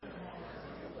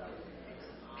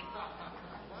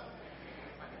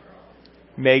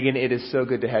Megan, it is so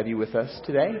good to have you with us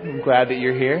today. I'm glad that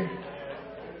you're here.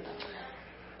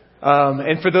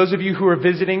 And for those of you who are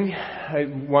visiting, I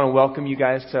want to welcome you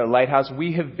guys to Lighthouse.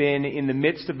 We have been in the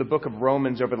midst of the book of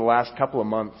Romans over the last couple of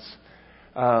months.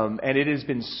 And it has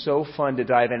been so fun to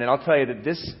dive in. And I'll tell you that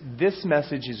this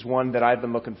message is one that I've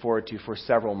been looking forward to for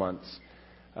several months.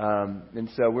 And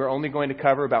so we're only going to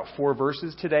cover about 4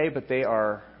 verses today, but they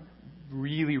are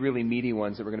really, really meaty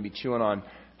ones that we're going to be chewing on.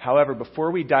 However,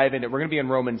 before we dive into it, we're going to be in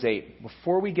Romans 8.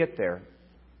 Before we get there,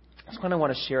 I just kind of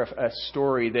want to share a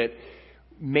story that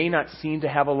may not seem to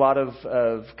have a lot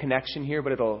of connection here,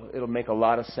 but it'll make a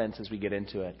lot of sense as we get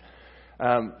into it.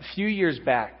 A few years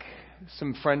back,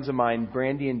 some friends of mine,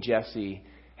 Brandy and Jesse,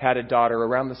 had a daughter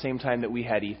around the same time that we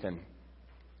had Ethan.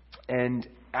 And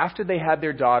after they had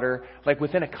their daughter, like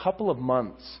within a couple of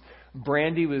months,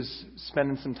 Brandy was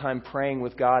spending some time praying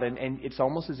with God, and it's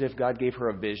almost as if God gave her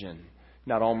a vision.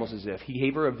 Not almost as if. He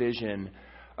gave her a vision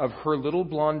of her little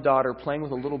blonde daughter playing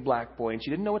with a little black boy, and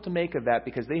she didn't know what to make of that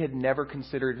because they had never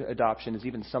considered adoption as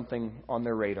even something on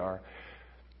their radar.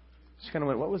 She kind of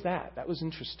went, what was that? That was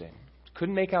interesting.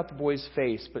 Couldn't make out the boy's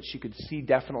face, but she could see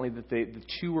definitely that the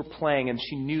two were playing, and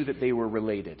she knew that they were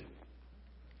related.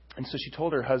 And so she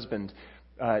told her husband,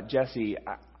 Jesse,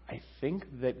 I think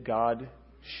that God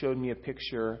showed me a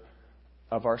picture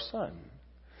of our son.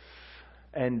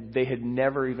 And they had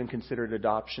never even considered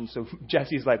adoption. So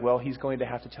Jesse's like, well, he's going to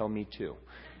have to tell me too,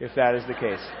 if that is the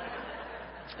case.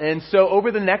 And so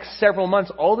over the next several months,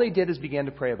 all they did is began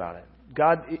to pray about it.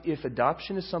 God, if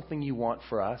adoption is something you want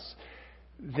for us,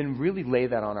 then really lay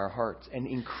that on our hearts. And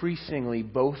increasingly,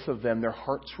 both of them, their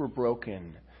hearts were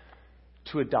broken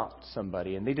to adopt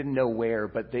somebody. And they didn't know where,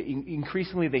 but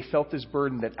increasingly they felt this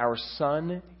burden that our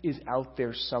son is out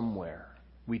there somewhere.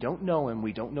 We don't know him.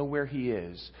 We don't know where he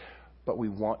is. But we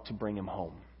want to bring him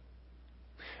home.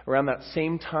 Around that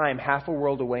same time, half a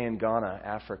world away in Ghana,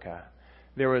 Africa,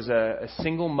 there was a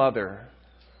single mother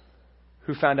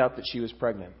who found out that she was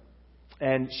pregnant.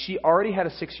 And she already had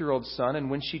a 6-year-old son, and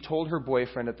when she told her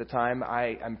boyfriend at the time,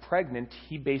 I'm pregnant,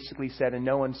 he basically said in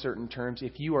no uncertain terms,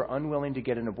 if you are unwilling to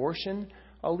get an abortion,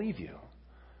 I'll leave you,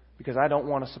 because I don't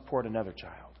want to support another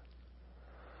child.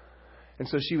 And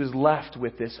so she was left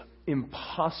with this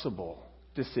impossible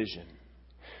decision.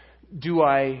 Do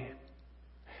I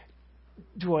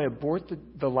abort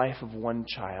the life of one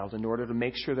child in order to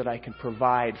make sure that I can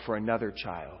provide for another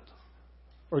child?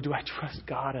 Or do I trust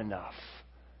God enough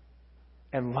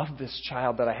and love this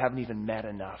child that I haven't even met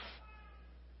enough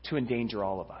to endanger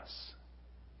all of us?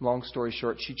 Long story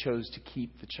short, she chose to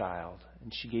keep the child,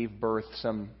 and she gave birth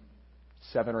some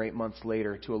 7 or 8 months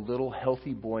later to a little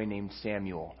healthy boy named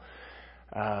Samuel.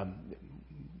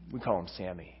 We call him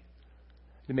Sammy.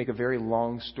 To make a very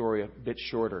long story a bit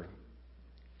shorter,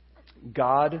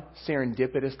 God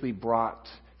serendipitously brought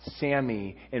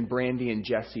Sammy and Brandy and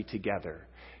Jesse together.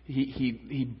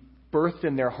 He birthed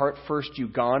in their heart first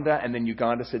Uganda, and then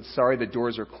Uganda said, sorry, the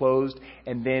doors are closed.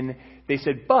 And then they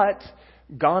said, but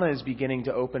Ghana is beginning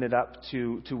to open it up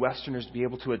to Westerners to be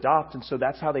able to adopt. And so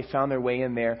that's how they found their way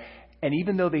in there. And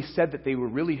even though they said that they were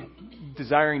really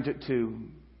desiring to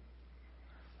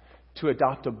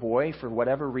adopt a boy, for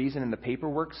whatever reason in the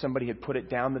paperwork, somebody had put it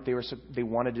down that they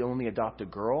wanted to only adopt a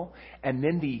girl. And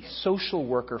then the social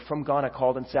worker from Ghana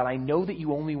called and said, I know that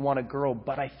you only want a girl,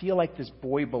 but I feel like this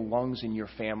boy belongs in your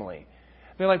family.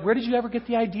 They're like, where did you ever get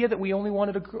the idea that we only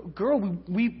wanted a girl?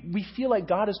 We feel like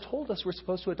God has told us we're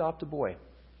supposed to adopt a boy.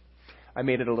 I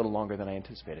made it a little longer than I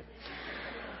anticipated.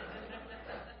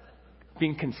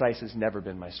 Being concise has never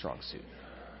been my strong suit.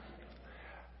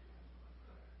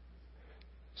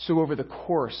 So over the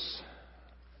course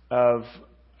of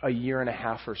a year and a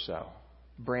half or so,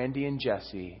 Brandy and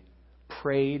Jesse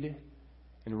prayed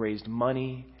and raised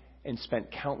money and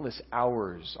spent countless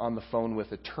hours on the phone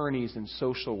with attorneys and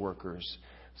social workers.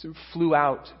 So flew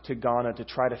out to Ghana to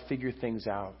try to figure things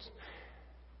out.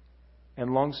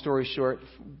 And long story short,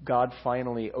 God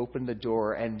finally opened the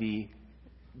door, and the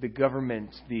government,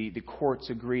 the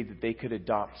courts agreed that they could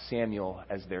adopt Samuel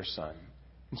as their son.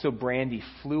 And so Brandy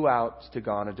flew out to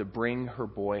Ghana to bring her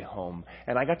boy home.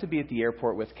 And I got to be at the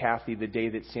airport with Kathy the day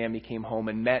that Sammy came home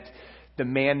and met the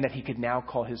man that he could now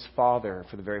call his father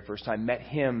for the very first time. Met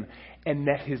him and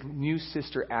met his new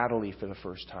sister Adelie for the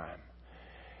first time.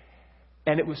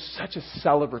 And it was such a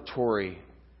celebratory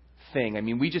thing. I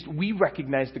mean, we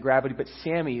recognized the gravity, but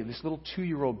Sammy, this little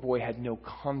 2-year-old boy, had no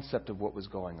concept of what was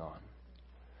going on.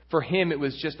 For him, it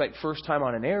was just like first time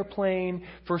on an airplane,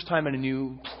 first time in a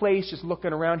new place, just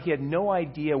looking around. He had no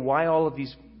idea why all of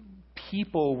these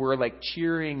people were like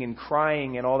cheering and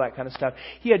crying and all that kind of stuff.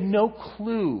 He had no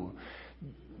clue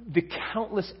the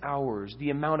countless hours, the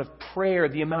amount of prayer,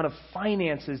 the amount of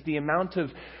finances, the amount of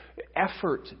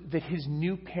effort that his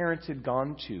new parents had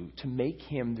gone to make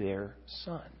him their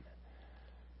son.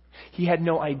 He had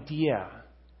no idea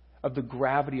of the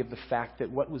gravity of the fact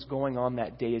that what was going on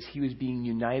that day is he was being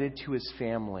united to his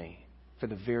family for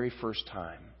the very first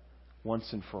time, once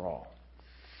and for all.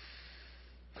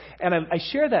 And I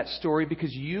share that story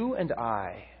because you and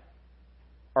I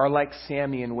are like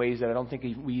Sammy in ways that I don't think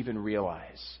we even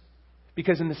realize.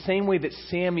 Because in the same way that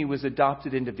Sammy was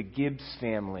adopted into the Gibbs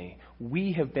family,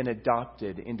 we have been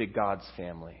adopted into God's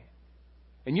family.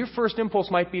 And your first impulse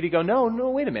might be to go, no,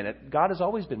 wait a minute. God has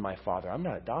always been my father. I'm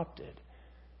not adopted.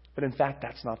 But in fact,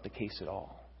 that's not the case at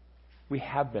all. We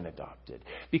have been adopted.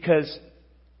 Because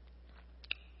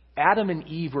Adam and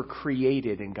Eve were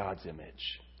created in God's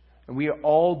image. And we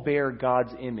all bear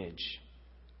God's image.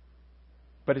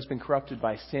 But it's been corrupted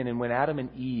by sin. And when Adam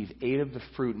and Eve ate of the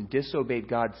fruit and disobeyed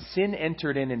God, sin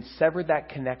entered in and severed that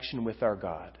connection with our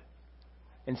God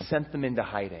and sent them into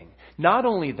hiding. Not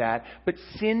only that, but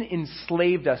sin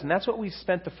enslaved us. And that's what we've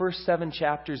spent the first 7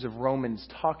 chapters of Romans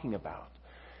talking about.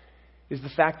 Is the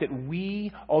fact that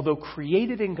we, although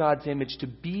created in God's image to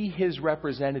be His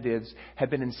representatives,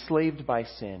 have been enslaved by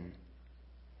sin.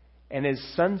 And as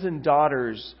sons and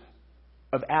daughters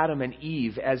of Adam and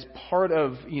Eve, as part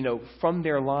of, from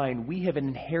their line, we have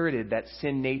inherited that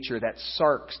sin nature, that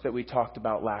sarx that we talked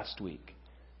about last week.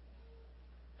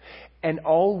 And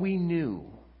all we knew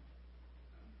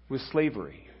was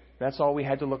slavery. That's all we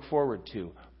had to look forward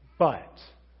to. But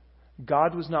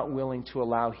God was not willing to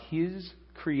allow His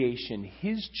creation,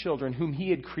 His children, whom He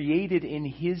had created in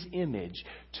His image,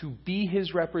 to be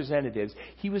His representatives.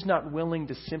 He was not willing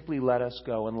to simply let us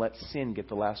go and let sin get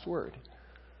the last word.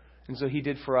 And so He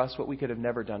did for us what we could have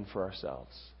never done for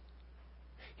ourselves.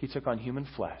 He took on human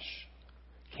flesh,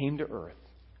 came to earth,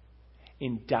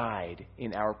 and died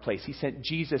in our place. He sent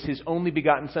Jesus, His only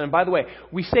begotten Son. And by the way,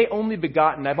 we say only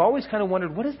begotten. I've always kind of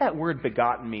wondered, what does that word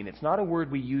begotten mean? It's not a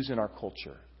word we use in our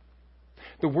culture.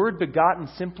 The word begotten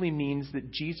simply means that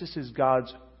Jesus is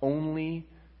God's only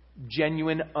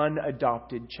genuine,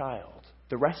 unadopted child.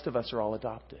 The rest of us are all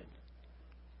adopted.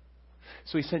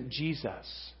 So He sent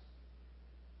Jesus,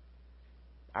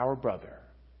 our brother,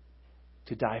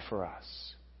 to die for us.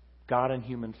 God in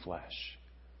human flesh.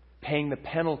 Paying the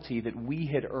penalty that we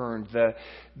had earned,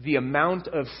 the amount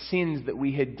of sins that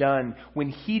we had done. When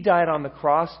He died on the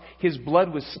cross, His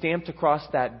blood was stamped across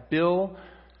that bill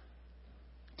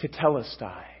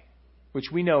tetelestai, which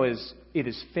we know is it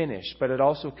is finished, but it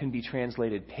also can be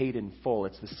translated paid in full.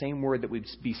 It's the same word that would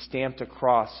be stamped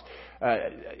across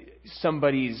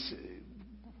somebody's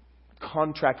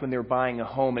contract when they were buying a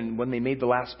home and when they made the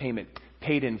last payment,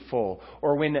 paid in full.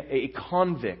 Or when a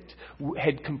convict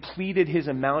had completed his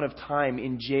amount of time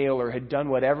in jail or had done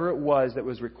whatever it was that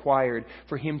was required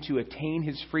for him to attain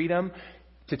his freedom,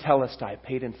 tetelestai,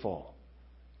 paid in full.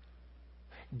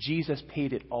 Jesus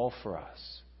paid it all for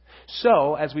us.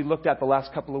 So, as we looked at the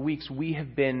last couple of weeks, we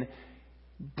have been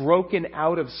broken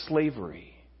out of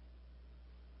slavery.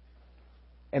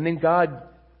 And then God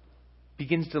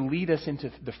begins to lead us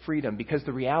into the freedom, because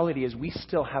the reality is we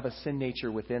still have a sin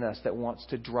nature within us that wants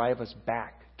to drive us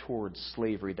back towards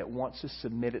slavery, that wants to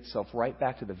submit itself right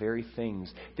back to the very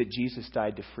things that Jesus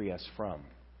died to free us from.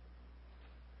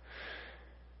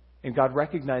 And God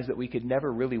recognized that we could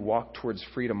never really walk towards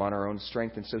freedom on our own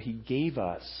strength, and so He gave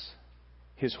us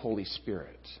His Holy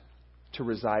Spirit to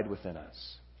reside within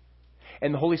us.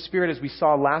 And the Holy Spirit, as we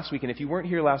saw last week, and if you weren't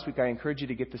here last week, I encourage you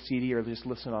to get the CD or just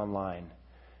listen online.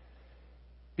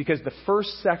 Because the first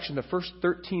section, the first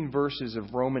 13 verses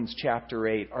of Romans chapter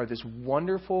 8 are this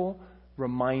wonderful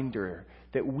reminder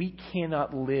that we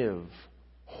cannot live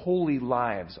holy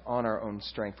lives on our own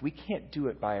strength. We can't do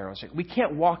it by our own strength. We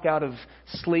can't walk out of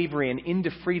slavery and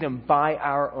into freedom by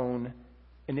our own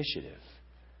initiative.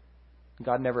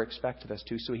 God never expected us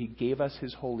to, so He gave us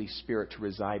His Holy Spirit to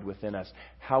reside within us.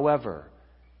 However,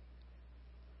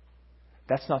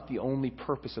 that's not the only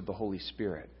purpose of the Holy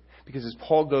Spirit. Because as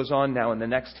Paul goes on now in the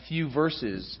next few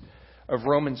verses of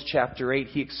Romans chapter 8,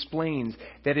 he explains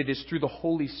that it is through the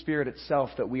Holy Spirit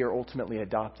itself that we are ultimately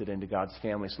adopted into God's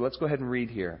family. So let's go ahead and read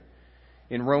here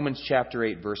in Romans chapter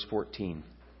 8, verse 14.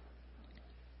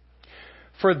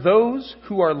 For those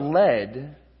who are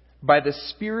led by the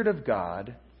Spirit of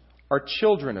God are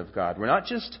children of God. We're not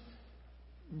just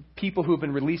people who have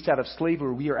been released out of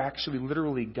slavery. We are actually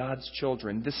literally God's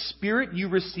children. The Spirit you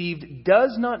received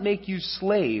does not make you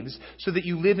slaves so that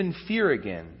you live in fear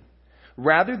again.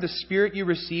 Rather, the Spirit you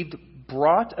received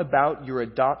brought about your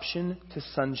adoption to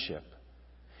sonship.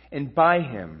 And by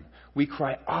Him we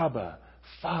cry, Abba,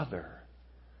 Father.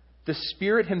 The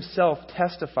Spirit himself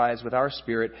testifies with our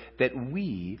spirit that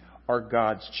we are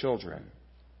God's children.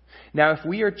 Now, if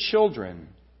we are children,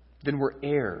 then we're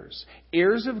heirs,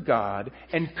 heirs of God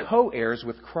and co-heirs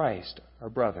with Christ, our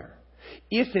brother.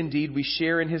 If indeed we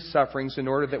share in his sufferings in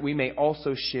order that we may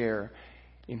also share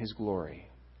in his glory.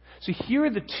 So here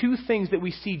are the two things that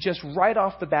we see just right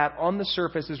off the bat on the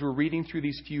surface as we're reading through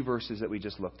these few verses that we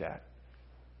just looked at.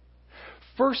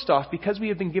 First off, because we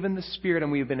have been given the Spirit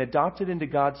and we have been adopted into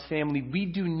God's family, we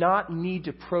do not need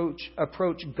to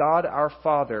approach God our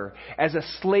Father as a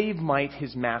slave might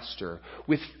his master,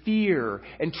 with fear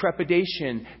and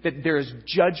trepidation that there is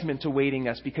judgment awaiting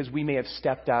us because we may have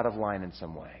stepped out of line in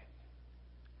some way.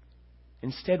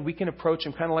 Instead, we can approach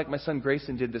him kind of like my son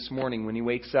Grayson did this morning when he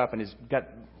wakes up and he's got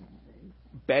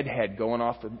bedhead going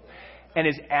off and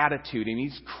his attitude, and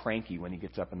he's cranky when he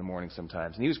gets up in the morning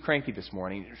sometimes. And he was cranky this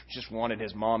morning. He just wanted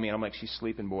his mommy. And I'm like, she's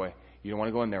sleeping, boy. You don't want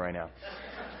to go in there right now.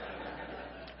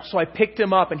 So I picked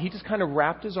him up, and he just kind of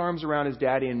wrapped his arms around his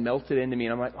daddy and melted into me.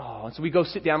 And I'm like, oh. And so we go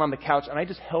sit down on the couch, and I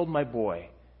just held my boy.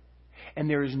 And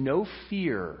there is no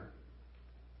fear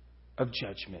of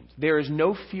judgment. There is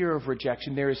no fear of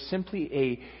rejection. There is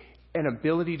simply an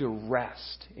ability to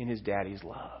rest in his daddy's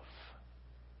love.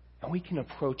 And we can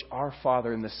approach our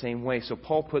Father in the same way. So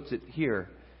Paul puts it here.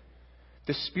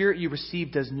 The Spirit you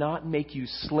receive does not make you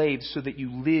slaves so that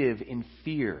you live in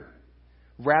fear.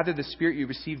 Rather, the Spirit you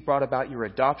received brought about your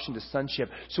adoption to sonship,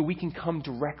 so we can come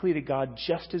directly to God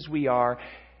just as we are,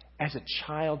 as a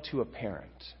child to a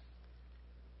parent.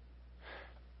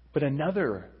 But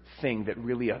another thing that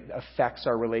really affects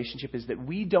our relationship is that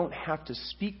we don't have to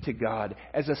speak to God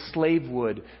as a slave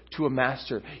would to a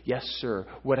master. Yes, sir.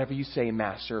 Whatever you say,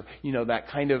 master. You know, that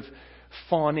kind of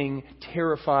fawning,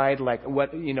 terrified, like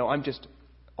what, I'm just,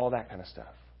 all that kind of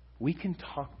stuff. We can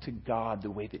talk to God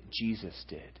the way that Jesus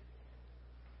did.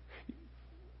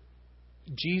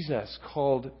 Jesus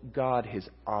called God his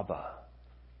Abba,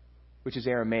 which is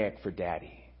Aramaic for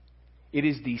daddy. It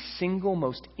is the single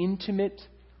most intimate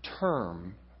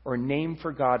term or name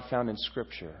for God found in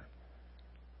Scripture.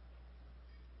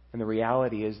 And the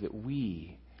reality is that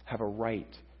we have a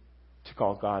right to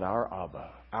call God our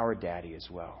Abba, our daddy as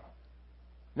well.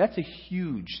 And that's a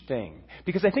huge thing.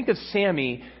 Because I think of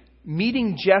Sammy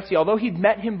meeting Jesse. Although he'd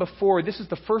met him before, this is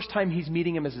the first time he's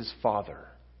meeting him as his father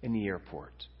in the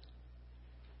airport.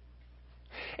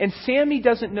 And Sammy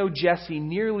doesn't know Jesse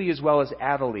nearly as well as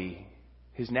Adelie,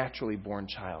 his naturally born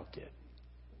child, did.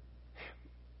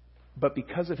 But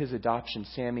because of his adoption,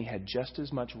 Sammy had just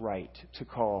as much right to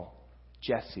call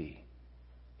Jesse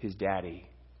his daddy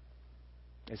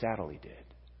as Adelie did.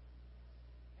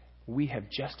 We have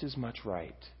just as much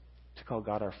right to call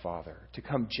God our Father, to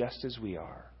come just as we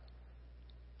are.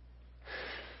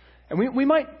 And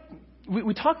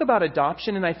we talk about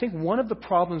adoption, and I think one of the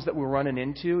problems that we're running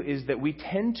into is that we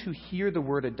tend to hear the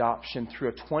word adoption through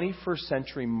a 21st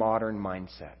century modern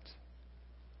mindset.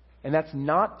 And that's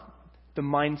not the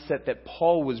mindset that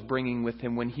Paul was bringing with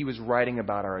him when he was writing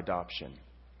about our adoption.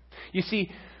 You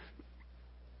see,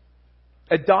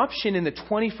 adoption in the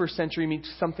 21st century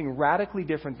means something radically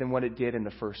different than what it did in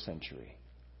the first century.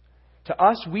 To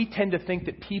us, we tend to think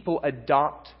that people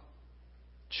adopt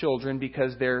children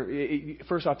because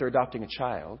first off, they're adopting a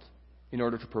child in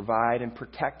order to provide and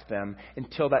protect them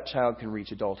until that child can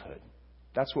reach adulthood.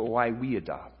 That's why we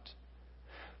adopt.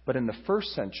 But in the first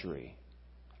century,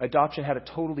 adoption had a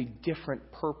totally different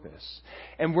purpose.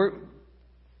 And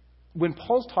when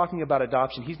Paul's talking about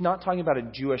adoption, he's not talking about a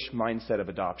Jewish mindset of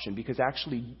adoption, because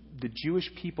actually the Jewish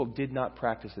people did not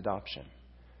practice adoption.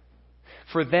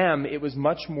 For them, it was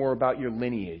much more about your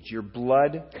lineage, your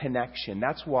blood connection.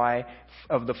 That's why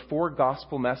of the 4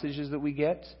 gospel messages that we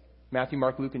get, Matthew,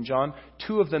 Mark, Luke, and John,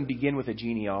 2 of them begin with a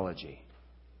genealogy.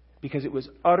 Because it was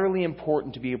utterly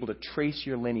important to be able to trace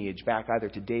your lineage back either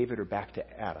to David or back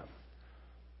to Adam.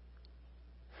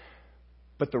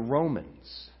 But the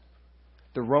Romans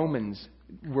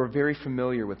were very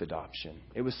familiar with adoption.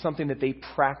 It was something that they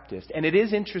practiced. And it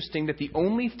is interesting that the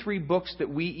only 3 books that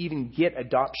we even get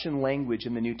adoption language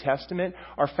in the New Testament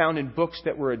are found in books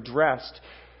that were addressed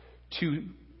to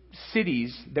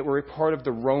cities that were a part of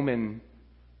the Roman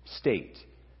state.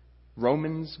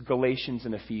 Romans, Galatians,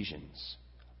 and Ephesians.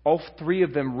 All 3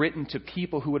 of them written to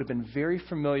people who would have been very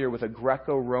familiar with a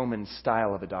Greco-Roman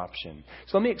style of adoption.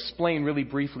 So let me explain really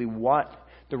briefly what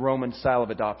the Roman style of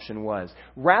adoption was.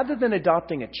 Rather than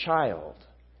adopting a child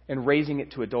and raising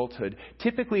it to adulthood,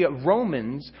 typically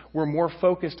Romans were more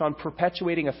focused on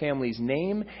perpetuating a family's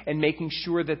name and making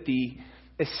sure that the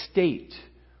estate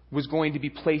was going to be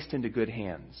placed into good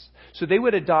hands. So they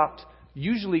would adopt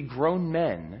usually grown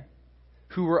men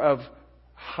who were of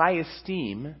high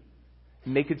esteem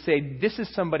And they could say, this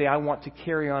is somebody I want to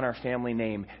carry on our family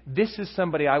name. This is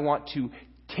somebody I want to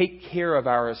take care of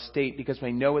our estate because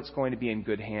I know it's going to be in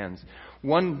good hands.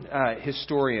 One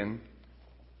historian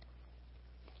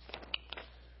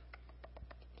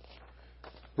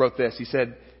wrote this. He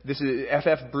said,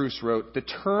 F.F. Bruce wrote, "The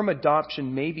term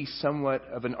adoption may be somewhat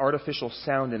of an artificial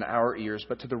sound in our ears,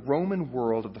 but to the Roman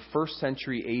world of the 1st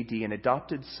century A.D., an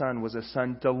adopted son was a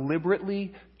son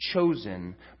deliberately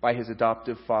chosen by his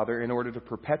adoptive father in order to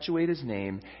perpetuate his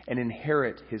name and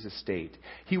inherit his estate.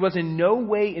 He was in no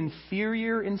way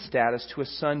inferior in status to a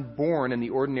son born in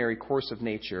the ordinary course of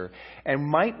nature, and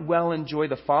might well enjoy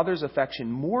the father's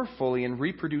affection more fully and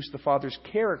reproduce the father's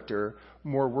character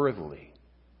more worthily."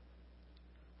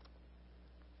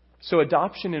 So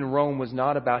adoption in Rome was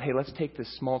not about, hey, let's take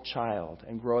this small child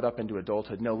and grow it up into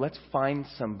adulthood. No, let's find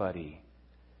somebody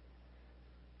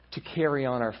to carry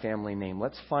on our family name.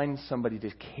 Let's find somebody to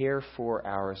care for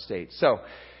our estate. So,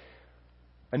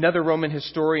 another Roman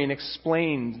historian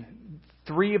explained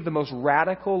 3 of the most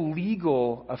radical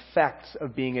legal effects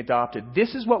of being adopted.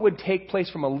 This is what would take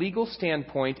place from a legal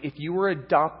standpoint if you were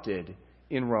adopted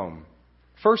in Rome.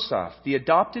 First off, the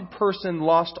adopted person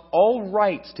lost all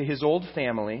rights to his old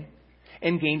family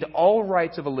and gained all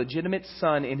rights of a legitimate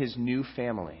son in his new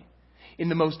family. In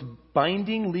the most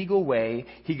binding legal way,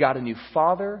 he got a new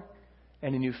father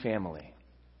and a new family.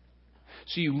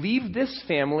 So you leave this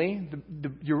family,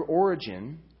 your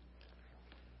origin,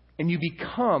 and you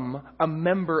become a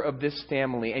member of this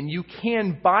family. And you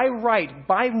can, by right,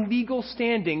 by legal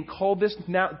standing, call this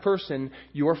person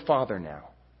your father now.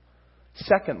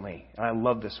 Secondly, and I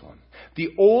love this one,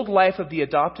 the old life of the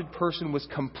adopted person was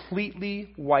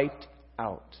completely wiped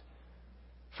out.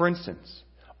 For instance,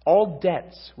 all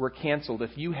debts were canceled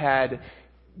if you had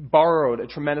borrowed a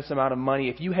tremendous amount of money,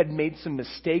 if you had made some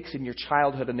mistakes in your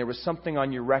childhood and there was something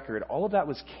on your record, all of that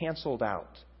was canceled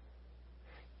out.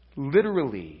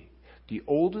 Literally, the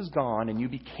old is gone and you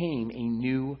became a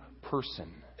new person.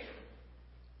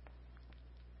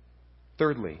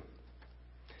 Thirdly,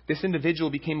 this individual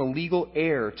became a legal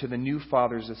heir to the new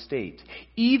father's estate.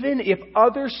 Even if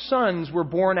other sons were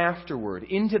born afterward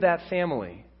into that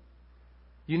family,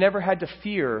 you never had to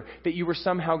fear that you were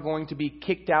somehow going to be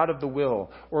kicked out of the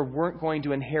will or weren't going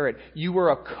to inherit. You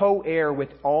were a co-heir with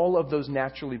all of those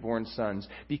naturally born sons,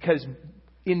 because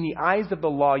in the eyes of the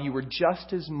law, you were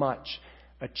just as much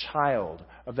a child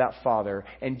of that father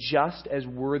and just as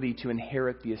worthy to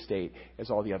inherit the estate as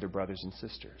all the other brothers and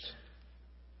sisters.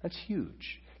 That's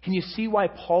huge. Can you see why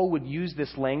Paul would use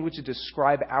this language to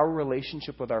describe our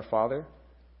relationship with our Father?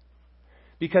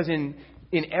 Because in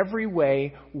every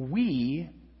way, we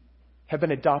have been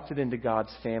adopted into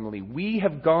God's family. We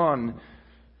have gone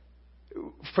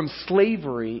from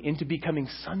slavery into becoming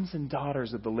sons and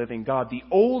daughters of the living God. The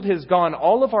old has gone.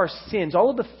 All of our sins, all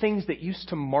of the things that used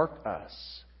to mark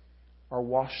us are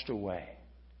washed away,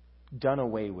 done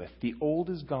away with. The old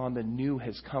is gone. The new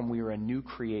has come. We are a new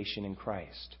creation in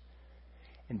Christ.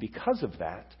 And because of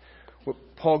that, what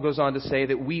Paul goes on to say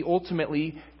that we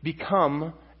ultimately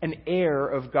become an heir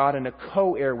of God and a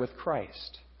co-heir with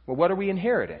Christ. Well, what are we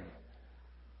inheriting?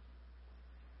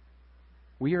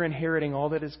 We are inheriting all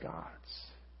that is God's,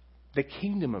 the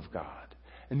kingdom of God.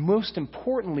 And most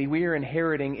importantly, we are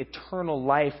inheriting eternal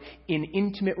life in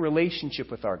intimate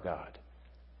relationship with our God.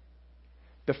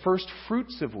 The first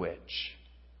fruits of which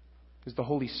is the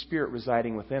Holy Spirit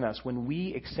residing within us. When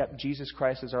we accept Jesus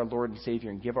Christ as our Lord and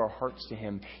Savior and give our hearts to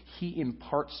Him, He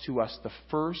imparts to us the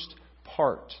first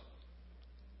part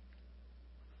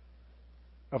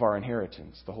of our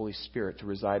inheritance, the Holy Spirit to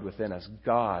reside within us.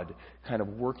 God kind of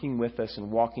working with us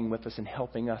and walking with us and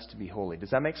helping us to be holy.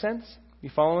 Does that make sense? You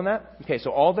following that? Okay,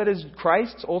 so all that is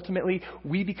Christ's, ultimately,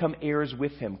 we become heirs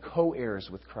with Him, co-heirs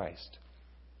with Christ.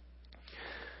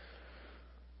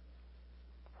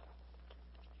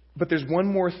 But there's one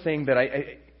more thing that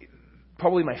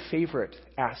probably my favorite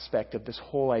aspect of this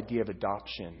whole idea of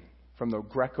adoption from the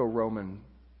Greco-Roman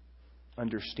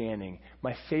understanding.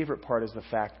 My favorite part is the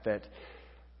fact that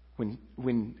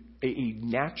when a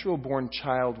natural-born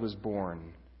child was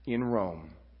born in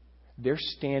Rome, their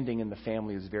standing in the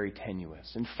family was very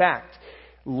tenuous. In fact,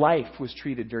 life was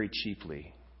treated very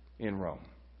cheaply in Rome.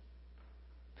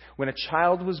 When a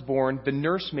child was born, the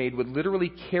nursemaid would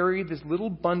literally carry this little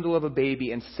bundle of a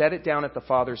baby and set it down at the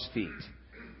father's feet.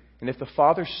 And if the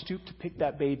father stooped to pick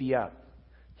that baby up,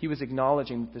 he was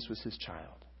acknowledging that this was his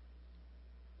child.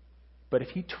 But if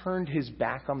he turned his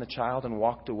back on the child and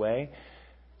walked away,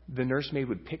 the nursemaid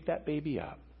would pick that baby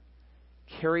up,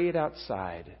 carry it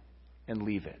outside, and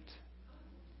leave it.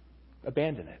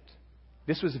 Abandon it.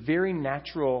 This was a very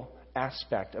natural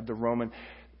aspect of the Roman.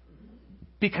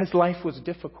 because life was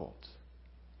difficult.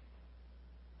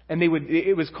 And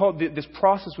this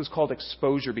process was called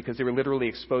exposure because they were literally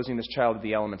exposing this child to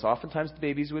the elements. Oftentimes the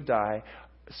babies would die.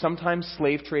 Sometimes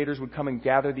slave traders would come and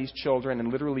gather these children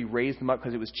and literally raise them up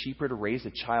because it was cheaper to raise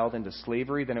a child into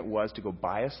slavery than it was to go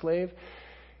buy a slave.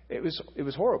 It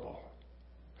was horrible.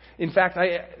 In fact,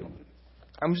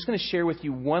 I'm just going to share with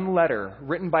you one letter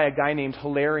written by a guy named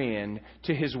Hilarion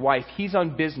to his wife. He's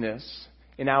on business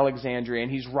in Alexandria,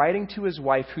 and he's writing to his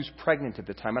wife who's pregnant at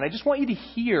the time. And I just want you to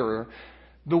hear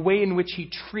the way in which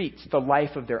he treats the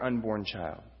life of their unborn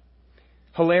child.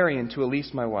 Hilarion to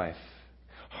Elise, my wife.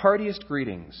 Heartiest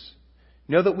greetings.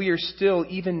 Know that we are still,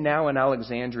 even now, in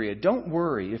Alexandria. Don't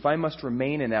worry if I must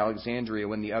remain in Alexandria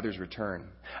when the others return.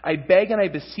 I beg and I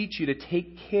beseech you to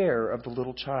take care of the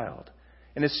little child.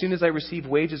 And as soon as I receive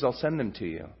wages, I'll send them to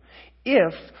you.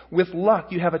 If, with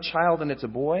luck, you have a child and it's a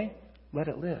boy, let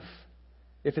it live.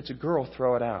 If it's a girl,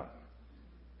 throw it out.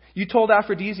 You told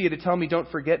Aphrodisia to tell me, don't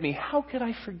forget me. How could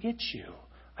I forget you?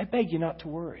 I beg you not to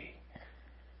worry.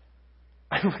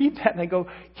 I read that and I go,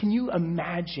 can you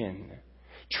imagine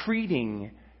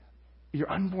treating your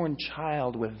unborn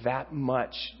child with that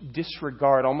much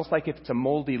disregard, almost like if it's a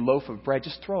moldy loaf of bread,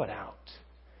 just throw it out.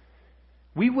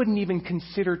 We wouldn't even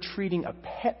consider treating a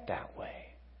pet that way.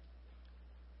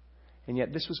 And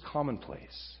yet this was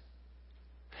commonplace.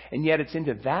 And yet it's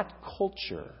into that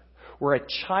culture where a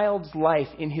child's life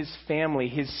in his family,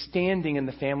 his standing in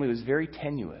the family was very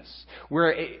tenuous,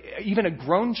 where even a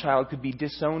grown child could be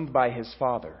disowned by his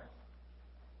father.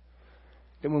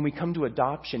 Then when we come to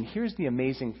adoption, here's the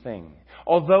amazing thing.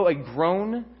 Although a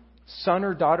grown son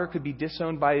or daughter could be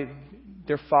disowned by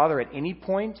their father at any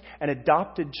point, an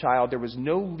adopted child, there was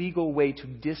no legal way to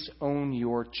disown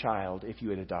your child if you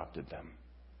had adopted them.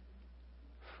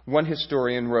 One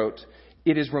historian wrote,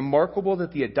 "It is remarkable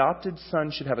that the adopted son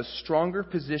should have a stronger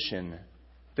position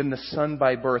than the son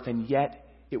by birth, and yet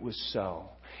it was so."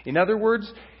 In other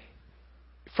words,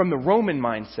 from the Roman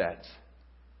mindset,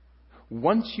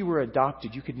 once you were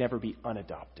adopted, you could never be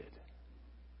unadopted.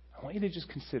 I want you to just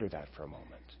consider that for a moment.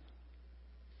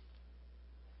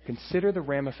 Consider the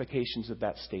ramifications of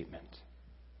that statement.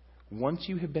 Once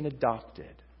you have been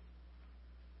adopted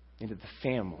into the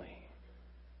family,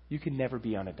 you can never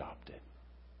be unadopted.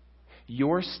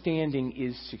 Your standing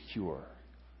is secure.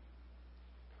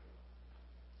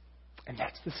 And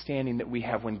that's the standing that we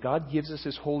have when God gives us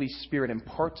His Holy Spirit,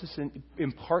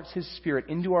 imparts His Spirit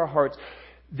into our hearts.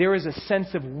 There is a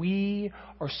sense of we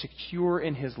are secure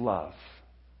in His love,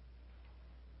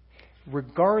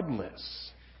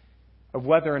 regardless of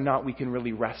whether or not we can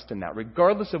really rest in that,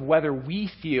 regardless of whether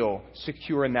we feel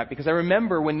secure in that. Because I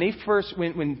remember when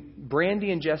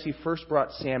Brandy and Jesse first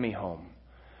brought Sammy home,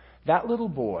 that little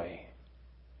boy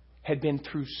had been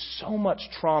through so much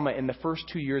trauma in the first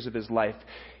 2 years of his life,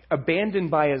 abandoned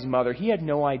by his mother. He had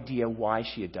no idea why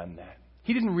she had done that.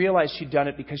 He didn't realize she'd done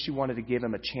it because she wanted to give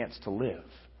him a chance to live.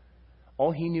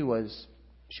 All he knew was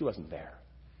she wasn't there.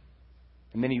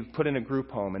 And then he put in a group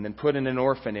home, and then put in an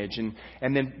orphanage, and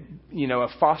then, a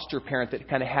foster parent that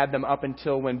kind of had them up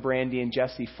until when Brandy and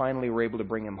Jesse finally were able to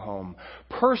bring him home.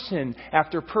 Person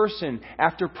after person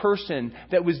after person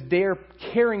that was there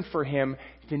caring for him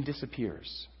then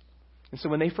disappears. And so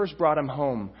when they first brought him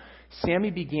home,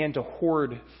 Sammy began to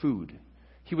hoard food.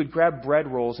 He would grab bread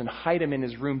rolls and hide them in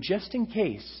his room just in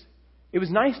case. It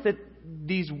was nice that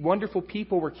these wonderful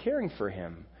people were caring for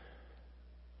him.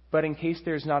 But in case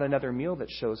there's not another meal that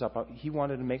shows up, he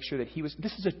wanted to make sure that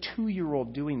this is a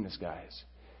 2-year-old doing this, guys.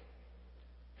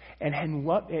 And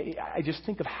I just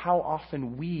think of how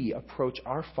often we approach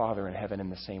our Father in heaven in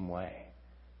the same way.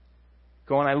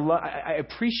 Going, I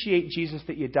appreciate, Jesus,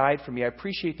 that you died for me. I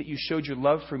appreciate that you showed your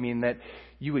love for me and that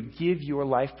you would give your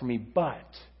life for me, but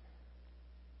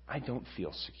I don't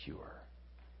feel secure.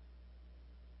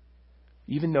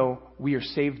 Even though we are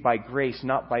saved by grace,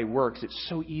 not by works, it's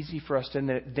so easy for us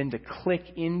then to click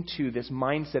into this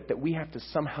mindset that we have to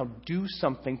somehow do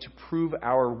something to prove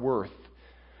our worth.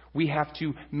 We have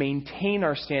to maintain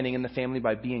our standing in the family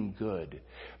by being good,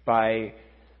 by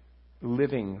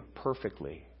living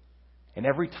perfectly. And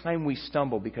every time we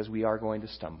stumble, because we are going to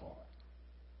stumble,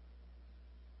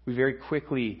 we very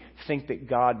quickly think that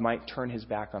God might turn His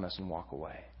back on us and walk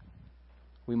away.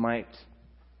 We might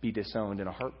be disowned in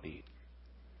a heartbeat.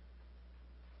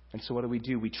 And so what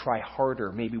do? We try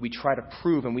harder. Maybe we try to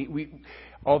prove. And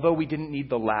although we didn't need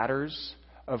the ladders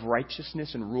of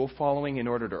righteousness and rule following in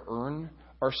order to earn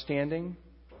our standing,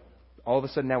 all of a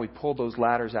sudden now we pull those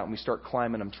ladders out and we start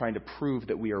climbing them, trying to prove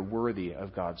that we are worthy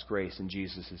of God's grace and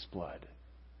Jesus' blood.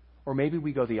 Or maybe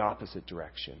we go the opposite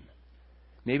direction.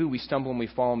 Maybe we stumble and we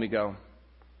fall and we go,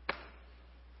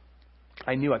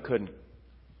 I knew I couldn't.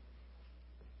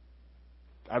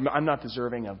 I'm not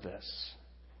deserving of this.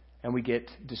 And we get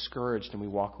discouraged and we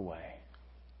walk away.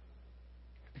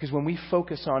 Because when we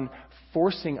focus on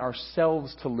forcing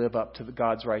ourselves to live up to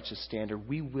God's righteous standard,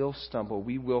 we will stumble,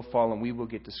 we will fall, and we will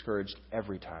get discouraged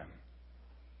every time.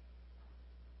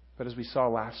 But as we saw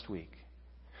last week,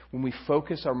 when we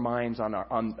focus our minds on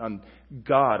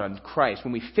God, on Christ,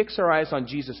 when we fix our eyes on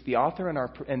Jesus, the author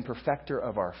and perfecter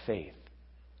of our faith,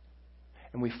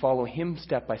 and we follow Him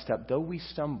step by step, though we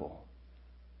stumble,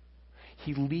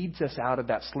 He leads us out of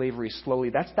that slavery slowly.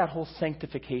 That's that whole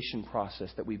sanctification process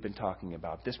that we've been talking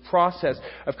about. This process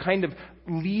of kind of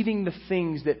leaving the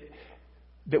things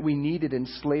that we needed in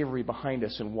slavery behind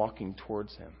us and walking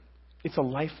towards Him. It's a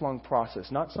lifelong process,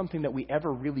 not something that we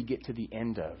ever really get to the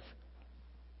end of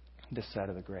this side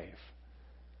of the grave.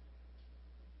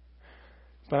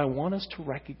 But I want us to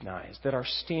recognize that our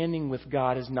standing with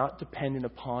God is not dependent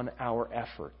upon our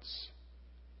efforts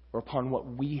or upon what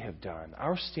we have done.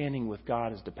 Our standing with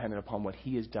God is dependent upon what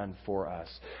He has done for us.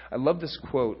 I love this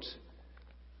quote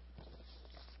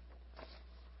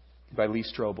by Lee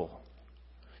Strobel.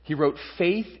 He wrote,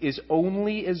 "Faith is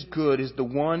only as good as the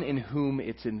one in whom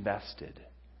it's invested."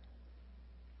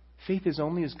 Faith is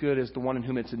only as good as the one in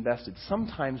whom it's invested.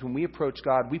 Sometimes when we approach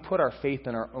God, we put our faith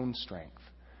in our own strength.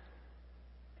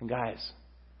 And guys,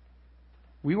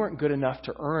 we weren't good enough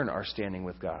to earn our standing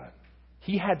with God.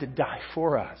 He had to die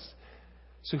for us.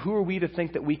 So who are we to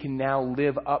think that we can now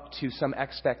live up to some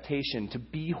expectation to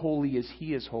be holy as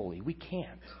He is holy? We can't.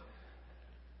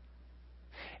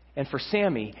 And for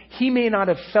Sammy, he may not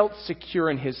have felt secure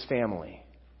in his family.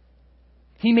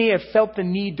 He may have felt the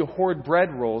need to hoard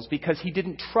bread rolls because he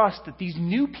didn't trust that these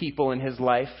new people in his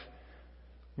life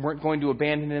weren't going to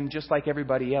abandon him just like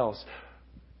everybody else.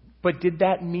 But did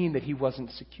that mean that he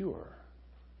wasn't secure?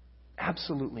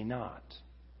 Absolutely not.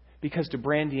 Because to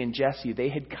Brandy and Jesse, they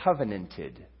had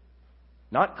covenanted,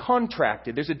 not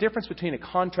contracted. There's a difference between a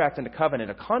contract and a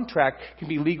covenant. A contract can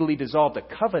be legally dissolved. A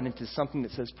covenant is something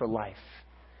that says for life.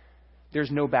 There's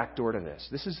no back door to this.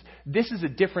 This is a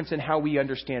difference in how we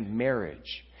understand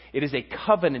marriage. It is a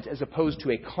covenant as opposed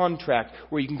to a contract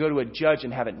where you can go to a judge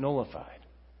and have it nullified.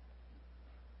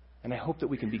 And I hope that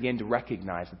we can begin to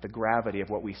recognize that the gravity of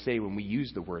what we say when we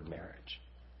use the word marriage.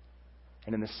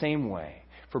 And in the same way,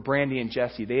 for Brandy and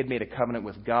Jesse, they had made a covenant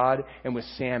with God and with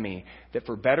Sammy that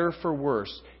for better or for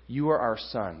worse, you are our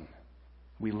son.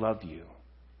 We love you.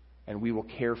 And we will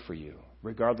care for you,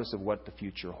 regardless of what the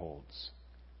future holds.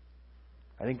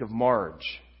 I think of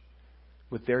Marge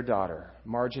with their daughter,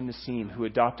 Marge and Nassim, who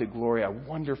adopted Gloria, a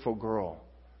wonderful girl.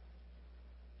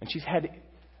 And she's had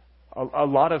a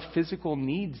lot of physical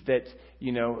needs that,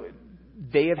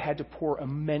 they have had to pour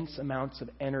immense amounts of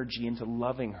energy into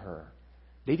loving her.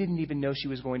 They didn't even know she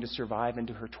was going to survive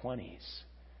into her 20s.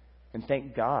 And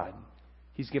thank God,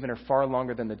 He's given her far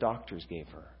longer than the doctors gave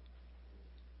her.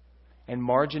 And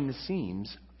Marge and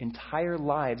Nassim's entire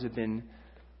lives have been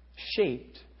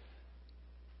shaped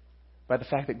by the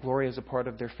fact that Gloria is a part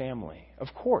of their family. Of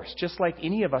course, just like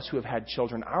any of us who have had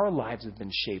children, our lives have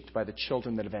been shaped by the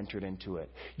children that have entered into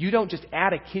it. You don't just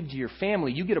add a kid to your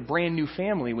family. You get a brand new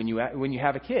family when you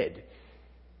have a kid.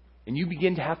 And you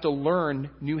begin to have to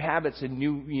learn new habits and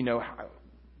new,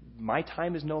 my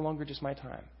time is no longer just my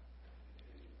time.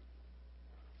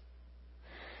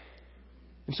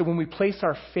 And so when we place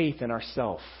our faith in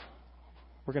ourselves,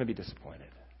 we're going to be disappointed.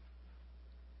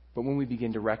 But when we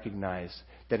begin to recognize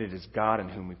that it is God in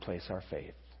whom we place our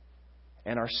faith,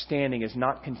 and our standing is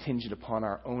not contingent upon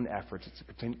our own efforts, it's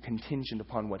contingent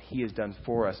upon what He has done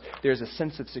for us, there's a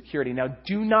sense of security. Now,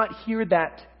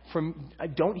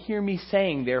 don't hear me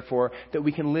saying, therefore, that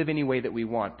we can live any way that we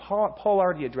want. Paul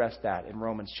already addressed that in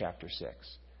Romans chapter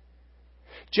 6.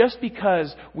 Just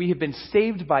because we have been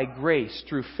saved by grace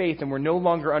through faith and we're no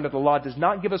longer under the law does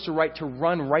not give us a right to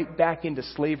run right back into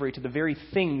slavery to the very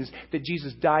things that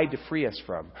Jesus died to free us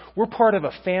from. We're part of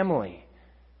a family.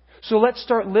 So let's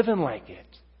start living like it.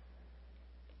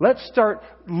 Let's start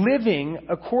living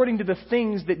according to the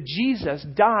things that Jesus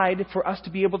died for us to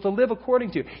be able to live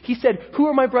according to. He said, "Who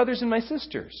are my brothers and my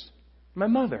sisters?" My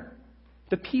mother.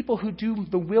 The people who do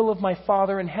the will of my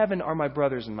Father in heaven are my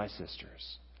brothers and my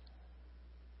sisters.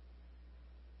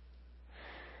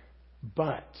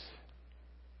 But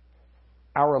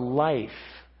our life,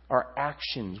 our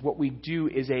actions, what we do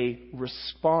is a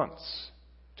response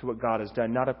to what God has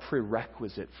done, not a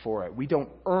prerequisite for it. We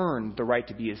don't earn the right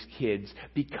to be His kids.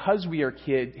 Because we are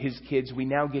His kids, we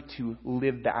now get to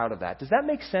live out of that. Does that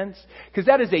make sense? Because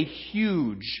that is a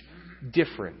huge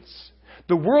difference.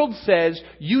 The world says,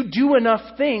 you do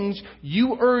enough things,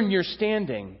 you earn your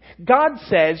standing. God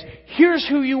says, here's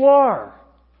who you are.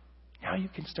 Now you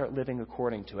can start living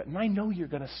according to it. And I know you're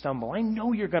going to stumble. I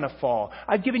know you're going to fall.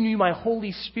 I've given you my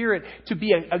Holy Spirit to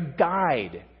be a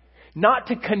guide. Not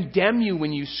to condemn you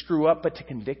when you screw up, but to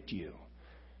convict you.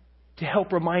 To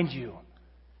help remind you,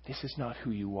 this is not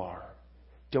who you are.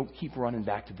 Don't keep running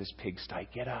back to this pigsty.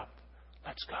 Get up.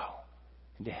 Let's go.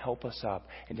 And to help us up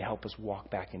and to help us walk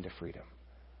back into freedom.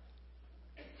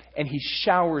 And He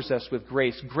showers us with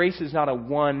grace. Grace is not a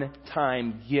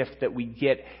one-time gift that we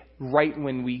get right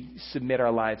when we submit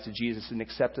our lives to Jesus and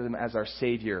accept Him as our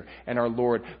Savior and our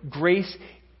Lord. Grace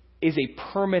is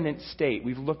a permanent state.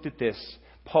 We've looked at this.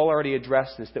 Paul already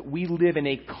addressed this, that we live in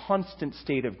a constant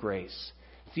state of grace.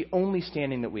 It's the only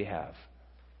standing that we have.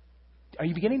 Are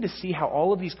you beginning to see how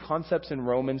all of these concepts in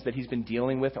Romans that he's been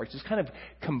dealing with are just kind of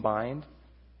combined?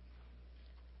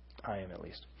 I am, at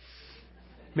least.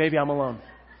 Maybe I'm alone.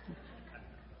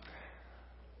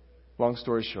 Long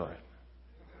story short.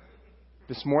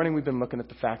 This morning we've been looking at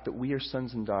the fact that we are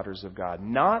sons and daughters of God.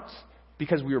 Not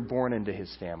because we were born into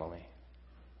His family,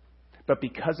 but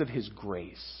because of His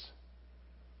grace.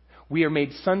 We are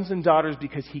made sons and daughters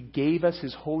because He gave us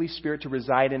His Holy Spirit to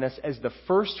reside in us as the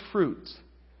first fruits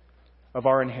of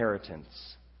our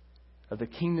inheritance, of the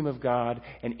kingdom of God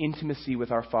and intimacy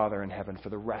with our Father in heaven for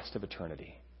the rest of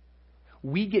eternity.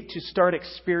 We get to start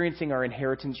experiencing our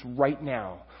inheritance right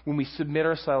now when we submit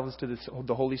ourselves to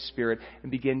the Holy Spirit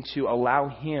and begin to allow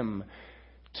Him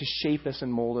to shape us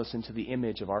and mold us into the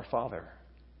image of our Father,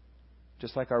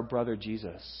 just like our brother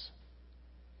Jesus.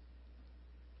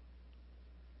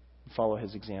 Follow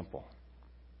His example.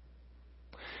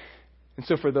 And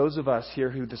so for those of us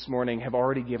here who this morning have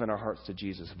already given our hearts to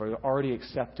Jesus, have already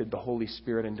accepted the Holy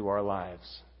Spirit into our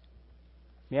lives,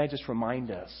 may I just remind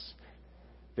us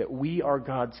that we are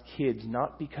God's kids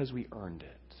not because we earned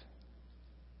it,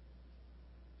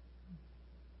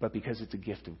 but because it's a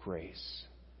gift of grace.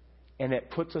 And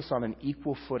it puts us on an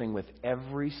equal footing with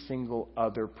every single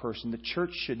other person. The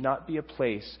church should not be a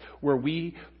place where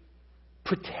we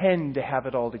pretend to have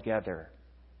it all together,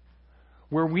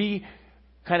 where we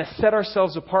kind of set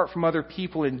ourselves apart from other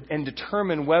people and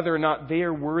determine whether or not they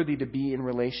are worthy to be in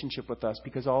relationship with us.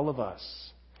 Because all of us,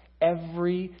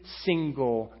 every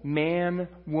single man,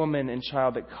 woman, and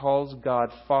child that calls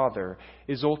God Father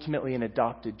is ultimately an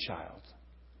adopted child.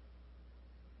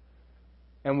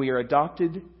 And we are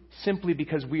adopted simply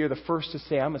because we are the first to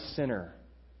say, I'm a sinner,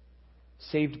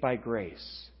 saved by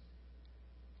grace.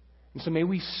 And so may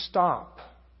we stop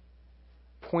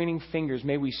pointing fingers.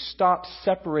 May we stop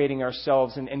separating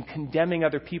ourselves and condemning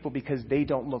other people because they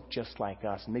don't look just like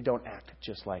us and they don't act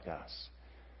just like us.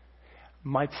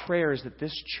 My prayer is that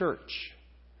this church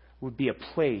would be a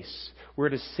place where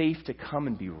it is safe to come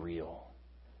and be real.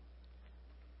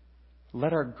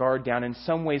 Let our guard down. In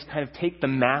some ways, kind of take the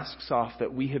masks off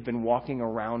that we have been walking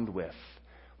around with,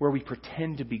 where we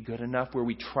pretend to be good enough, where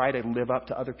we try to live up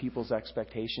to other people's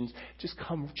expectations. Just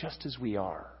come just as we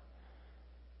are,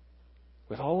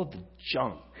 with all of the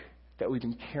junk that we've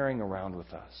been carrying around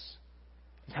with us.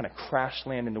 And kind of crash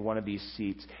land into one of these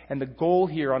seats. And the goal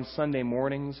here on Sunday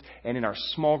mornings and in our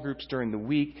small groups during the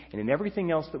week and in everything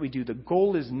else that we do, the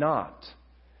goal is not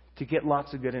to get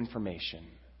lots of good information.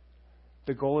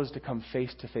 The goal is to come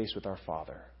face to face with our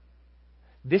Father.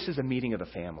 This is a meeting of the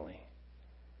family.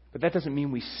 But that doesn't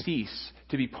mean we cease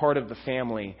to be part of the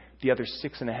family the other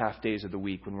 6.5 days of the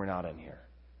week when we're not in here.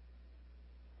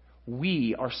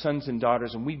 We are sons and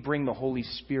daughters, and we bring the Holy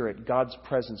Spirit, God's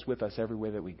presence, with us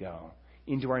everywhere that we go.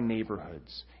 Into our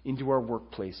neighborhoods, into our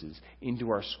workplaces,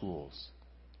 into our schools.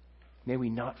 May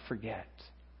we not forget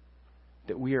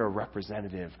that we are a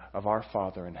representative of our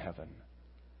Father in heaven.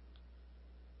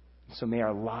 So may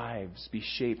our lives be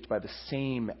shaped by the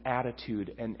same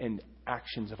attitude and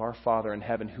actions of our Father in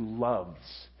heaven who loves.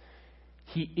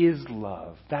 He is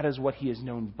love. That is what He is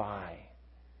known by.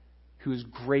 Who is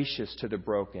gracious to the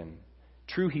broken.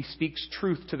 True, He speaks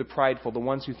truth to the prideful, the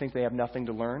ones who think they have nothing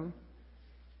to learn.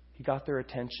 He got their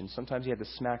attention. Sometimes He had to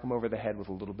smack them over the head with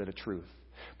a little bit of truth.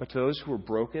 But to those who were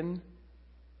broken,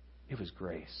 it was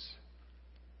grace.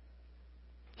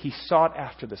 He sought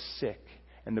after the sick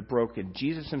and the broken.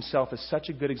 Jesus Himself is such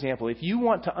a good example. If you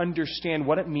want to understand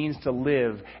what it means to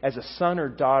live as a son or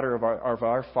daughter of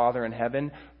our Father in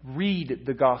heaven, read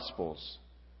the Gospels.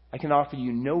 I can offer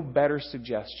you no better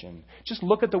suggestion. Just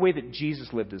look at the way that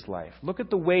Jesus lived His life. Look at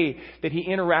the way that He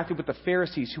interacted with the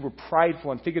Pharisees who were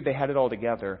prideful and figured they had it all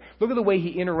together. Look at the way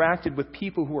He interacted with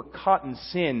people who were caught in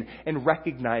sin and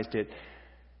recognized it,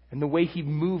 and the way He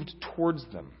moved towards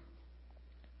them.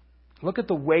 Look at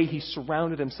the way he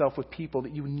surrounded himself with people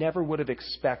that you never would have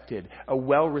expected a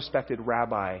well-respected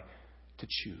rabbi to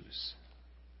choose.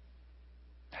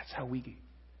 That's how we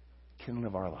can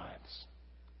live our lives.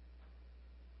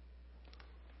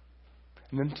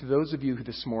 And then to those of you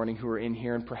this morning who are in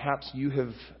here, and perhaps you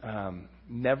have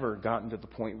never gotten to the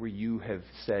point where you have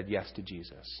said yes to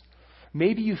Jesus.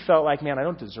 Maybe you felt like, man, I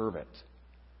don't deserve it.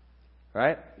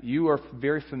 Right? You are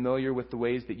very familiar with the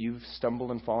ways that you've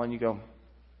stumbled and fallen. You go,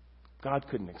 God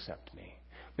couldn't accept me.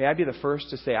 May I be the first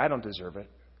to say, I don't deserve it.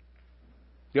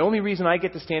 The only reason I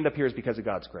get to stand up here is because of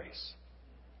God's grace.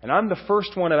 And I'm the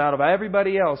first one out of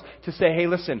everybody else to say, hey,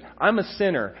 listen, I'm a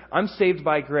sinner. I'm saved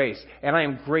by grace. And I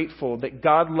am grateful that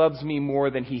God loves me more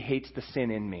than He hates the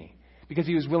sin in me. Because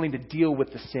He was willing to deal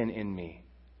with the sin in me.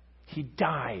 He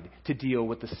died to deal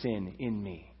with the sin in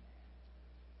me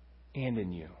and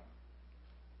in you.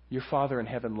 Your Father in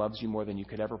heaven loves you more than you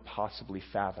could ever possibly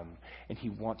fathom. And He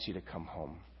wants you to come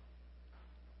home.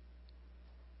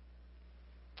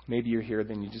 Maybe you're here,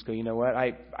 then you just go, you know what?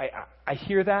 I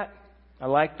hear that. I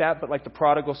like that, but like the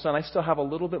prodigal son, I still have a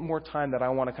little bit more time that I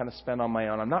want to kind of spend on my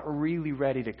own. I'm not really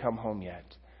ready to come home yet.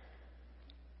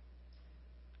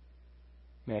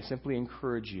 May I simply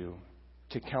encourage you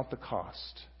to count the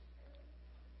cost.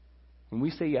 When we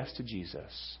say yes to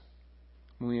Jesus,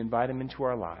 when we invite Him into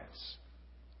our lives,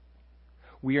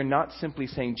 we are not simply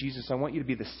saying, Jesus, I want you to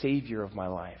be the Savior of my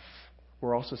life.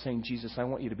 We're also saying, Jesus, I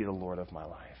want you to be the Lord of my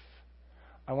life.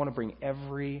 I want to bring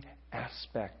every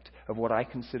aspect of what I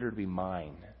consider to be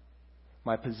mine,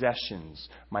 my possessions,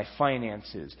 my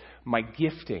finances, my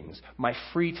giftings, my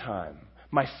free time,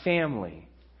 my family,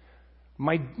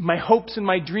 my hopes and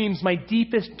my dreams, my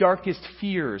deepest, darkest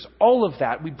fears, all of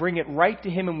that, we bring it right to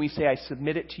Him and we say, I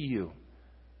submit it to you.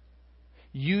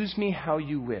 Use me how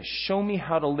you wish. Show me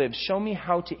how to live. Show me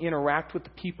how to interact with the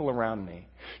people around me.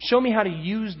 Show me how to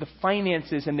use the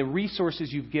finances and the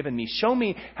resources you've given me. Show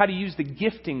me how to use the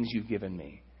giftings you've given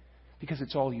me. Because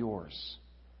it's all yours.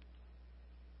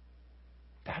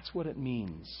 That's what it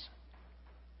means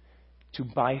to,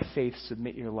 by faith,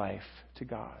 submit your life to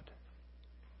God.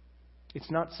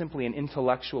 It's not simply an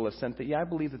intellectual assent that, I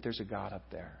believe that there's a God up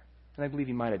there. And I believe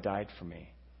He might have died for me.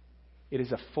 It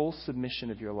is a full submission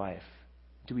of your life.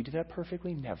 Do we do that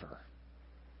perfectly? Never.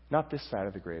 Not this side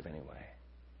of the grave anyway.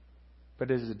 But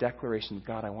it is a declaration,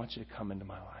 God, I want you to come into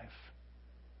my life.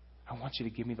 I want you to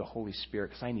give me the Holy Spirit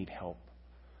because I need help.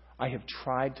 I have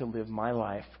tried to live my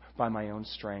life by my own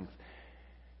strength.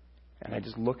 And I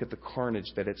just look at the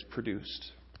carnage that it's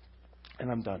produced.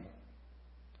 And I'm done.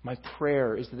 My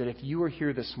prayer is that if you are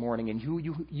here this morning and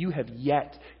you have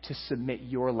yet to submit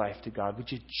your life to God,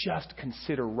 would you just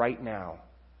consider right now,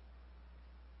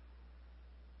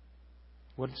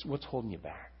 what's holding you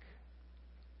back?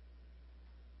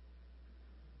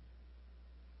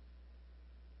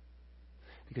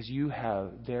 Because you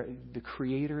have the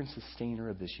creator and sustainer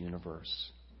of this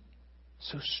universe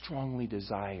so strongly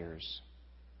desires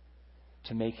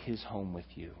to make His home with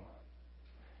you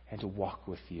and to walk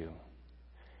with you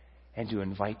and to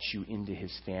invite you into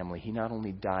His family. He not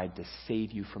only died to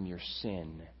save you from your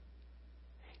sin,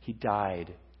 He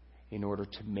died in order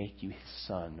to make you His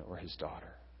son or His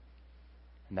daughter.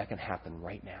 And that can happen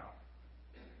right now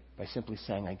by simply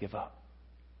saying, I give up.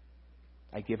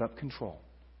 I give up control.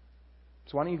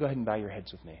 So why don't you go ahead and bow your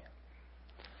heads with me?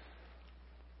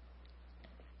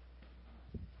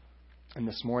 And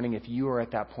this morning, if you are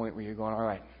at that point where you're going, all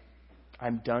right,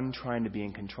 I'm done trying to be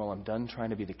in control. I'm done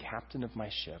trying to be the captain of my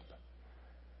ship.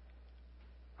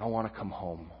 I want to come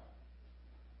home.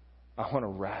 I want to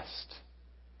rest.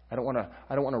 I don't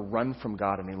want to run from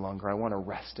God any longer. I want to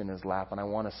rest in His lap, and I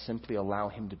want to simply allow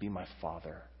Him to be my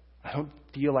Father. I don't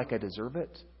feel like I deserve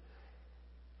it,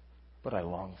 but I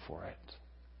long for it.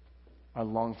 I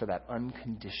long for that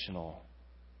unconditional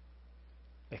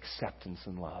acceptance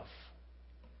and love.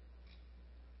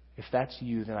 If that's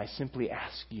you, then I simply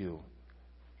ask you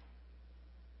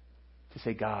to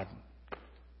say, God,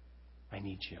 I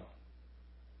need you.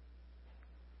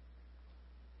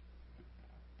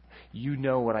 You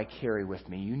know what I carry with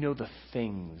me. You know the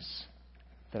things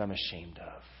that I'm ashamed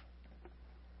of.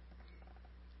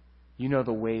 You know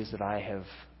the ways that I have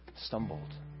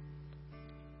stumbled.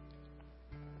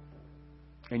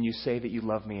 And you say that you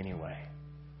love me anyway.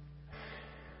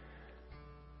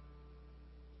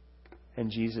 And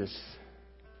Jesus,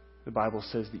 the Bible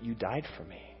says that you died for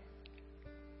me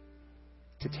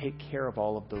to take care of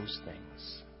all of those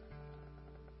things.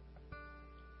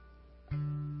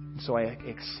 So I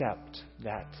accept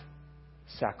that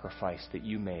sacrifice that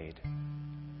you made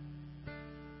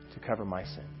to cover my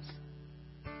sins.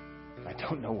 I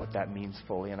don't know what that means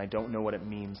fully, and I don't know what it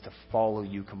means to follow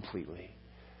you completely.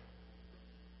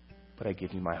 But I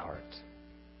give you my heart.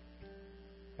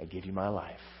 I give you my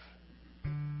life.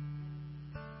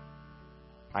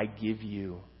 I give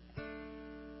you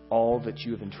all that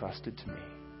you have entrusted to me.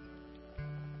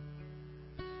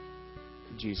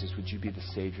 Jesus, would you be the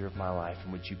Savior of my life,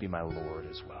 and would you be my Lord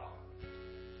as well?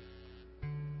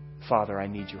 Father, I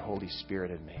need your Holy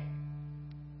Spirit in me.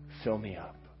 Fill me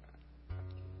up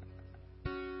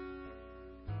so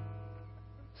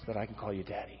that I can call you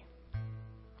Daddy.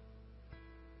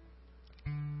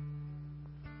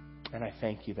 And I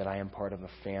thank you that I am part of a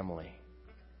family,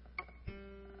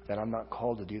 that I'm not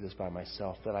called to do this by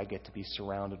myself, that I get to be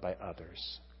surrounded by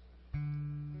others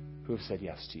who have said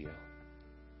yes to you.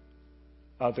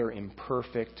 Other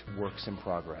imperfect works in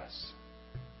progress.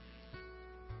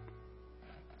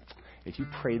 If you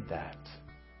prayed that,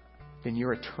 then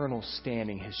your eternal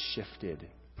standing has shifted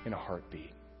in a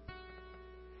heartbeat.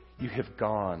 You have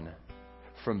gone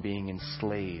from being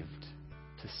enslaved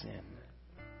to sin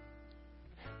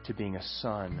to being a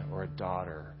son or a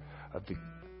daughter of the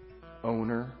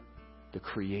owner, the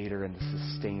creator, and the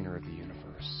sustainer of the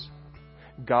universe.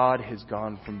 God has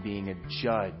gone from being a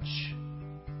judge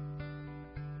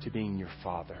to being your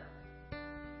Father.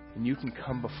 And you can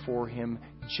come before Him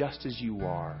just as you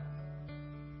are.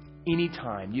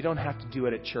 Anytime. You don't have to do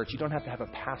it at church. You don't have to have a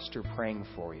pastor praying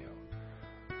for you,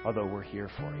 although we're here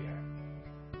for you.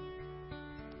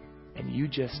 And you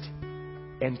just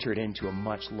entered into a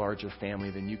much larger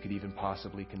family than you could even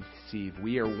possibly conceive.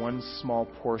 We are one small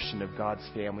portion of God's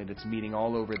family that's meeting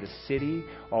all over the city,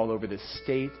 all over the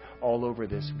state, all over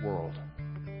this world.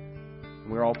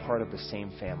 We're all part of the same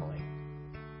family.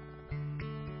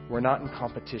 We're not in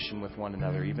competition with one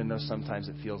another, even though sometimes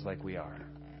it feels like we are.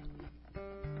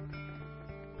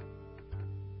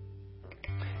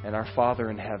 And our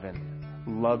Father in heaven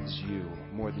loves you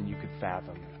more than you could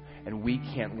fathom. And we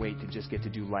can't wait to just get to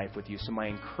do life with you. So my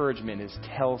encouragement is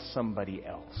tell somebody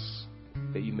else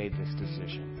that you made this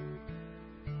decision,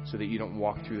 so that you don't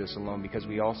walk through this alone, because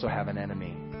we also have an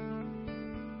enemy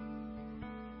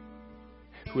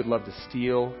who would love to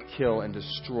steal, kill, and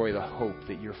destroy the hope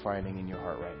that you're finding in your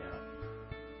heart right now.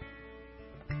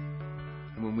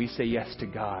 And when we say yes to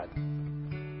God,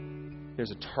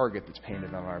 there's a target that's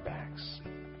painted on our backs,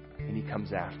 and He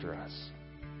comes after us.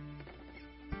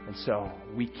 And so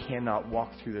we cannot walk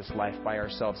through this life by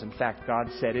ourselves. In fact, God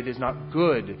said it is not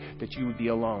good that you would be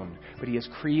alone, but He has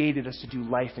created us to do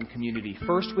life in community,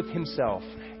 first with Himself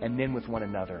and then with one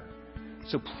another.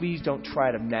 So please don't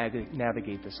try to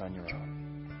navigate this on your own.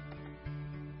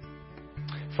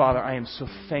 Father, I am so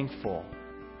thankful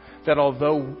that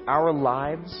although our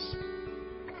lives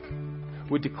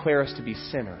would declare us to be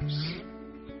sinners,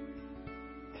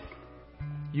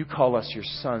 you call us your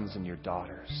sons and your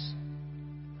daughters.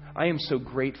 I am so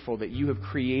grateful that you have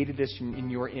created us in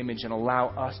your image and allow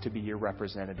us to be your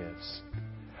representatives.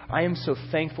 I am so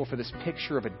thankful for this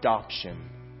picture of adoption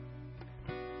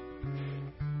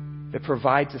that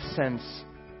provides a sense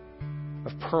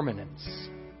of permanence.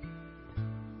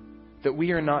 That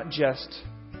we are not just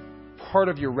part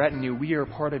of your retinue, we are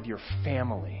part of your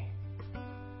family.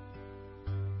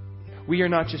 We are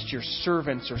not just your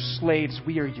servants or slaves,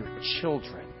 we are your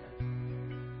children.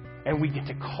 And we get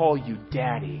to call you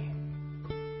Daddy.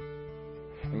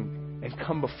 And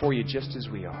come before you just as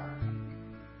we are.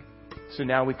 So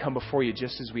now we come before you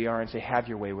just as we are and say, have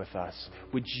your way with us.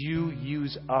 Would you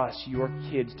use us, your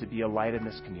kids, to be a light in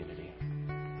this community?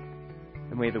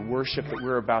 And may the worship that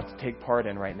we're about to take part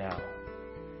in right now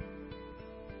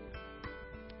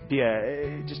be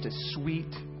just a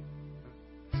sweet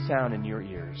sound in your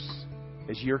ears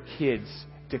as your kids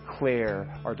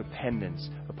declare our dependence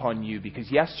upon you.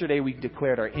 Because yesterday we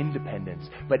declared our independence,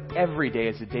 but every day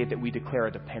is a day that we declare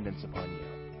our dependence upon you.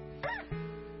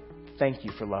 Thank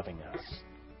you for loving us.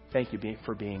 Thank you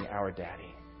for being our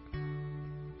Daddy.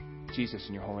 Jesus,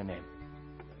 in your holy name.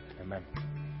 Amen.